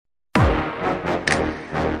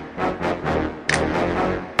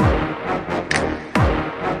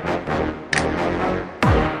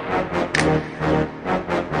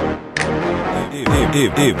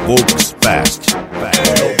EVOLKSFEST.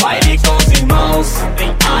 No baile com os irmãos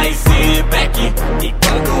tem Ice Beque, e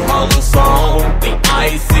quando rola o som tem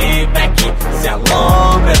Ice Beque. Se a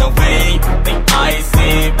lombra não vem, tem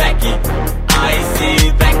Ice Beque,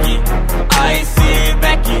 Ice Beque, Ice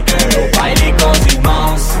Beque. No baile com os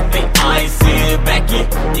irmãos tem Ice Beque,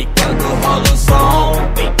 e quando rola o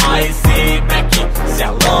som tem Ice Beque. Se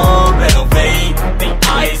a lombra não vem, tem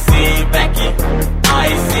Ice Beque,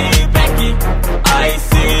 Ice Beque,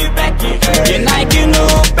 Ice Beque. De Nike no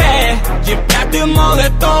pé, de prata e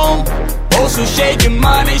moletom, bolso cheio de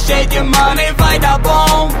money, vai dar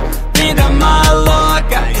bom. Vida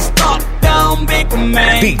maloca, stop down, bem com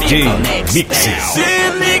DJ Beque. Se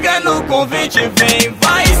liga no convite, vem,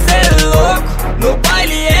 vai ser louco. No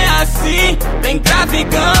baile é assim, tem grave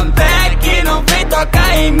comeback, não vem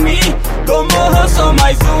tocar em mim. Do morro sou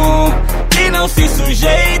mais um que não se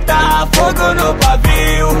sujeita a fogo no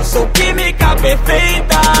pavio, sou química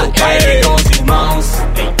perfeita. No baile com os irmãos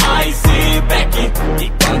tem Ice Beque,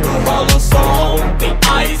 e quando rola o som tem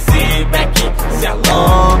Ice Beque. Se a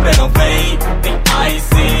lombra não vem, tem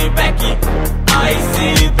Ice Beque,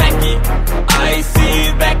 Ice Beque,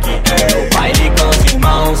 Ice Beque. No baile com os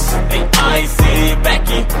irmãos tem Ice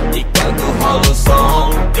Beque, e quando rola o som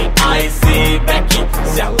tem Ice Beque.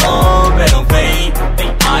 Se a lombra não vem,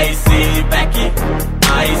 tem Ice Beque,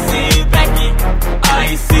 Ice Beque,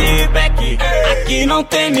 Ice Beque. Aqui não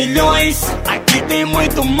tem milhões, aqui tem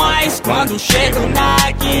muito mais. Quando chego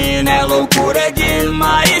na quina é loucura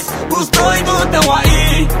demais. Os doidos tão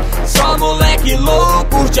aí, só moleque louco,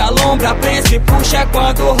 curte a lombra, pensa e puxa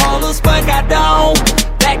quando rola os pancadão.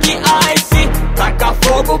 Beque Ice, taca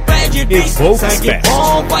fogo, pede bis, sangue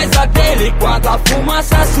bom faz a dele. Quando a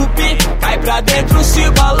fumaça subir, cai pra dentro, se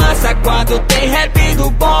balança quando tem rap do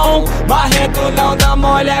bom. Barreto não dá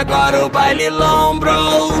mole, agora o baile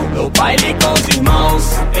lombrou. No baile com os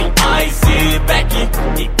irmãos tem Ice Beque,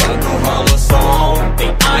 e quando rola o som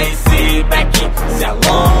tem Ice Beque. Se a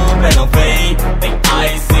lombra não vem, tem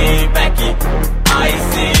Ice Beque,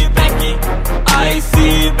 Ice Beque,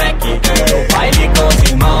 Ice Beque. No baile com os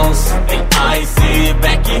irmãos tem Ice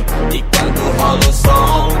Beque, e quando rola o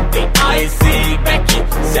som tem Ice Beque.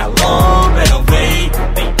 Se a lombra não vem,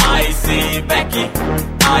 tem Ice Beque,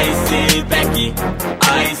 Ice Beque,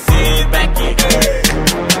 Ice Beque,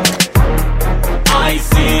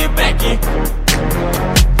 Ice Beque,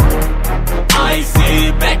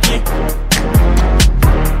 Ice Beque,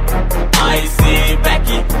 Ice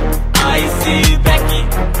Beque, Ice Beque,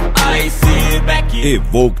 Ice Beque.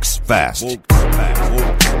 EVOLKSFEST.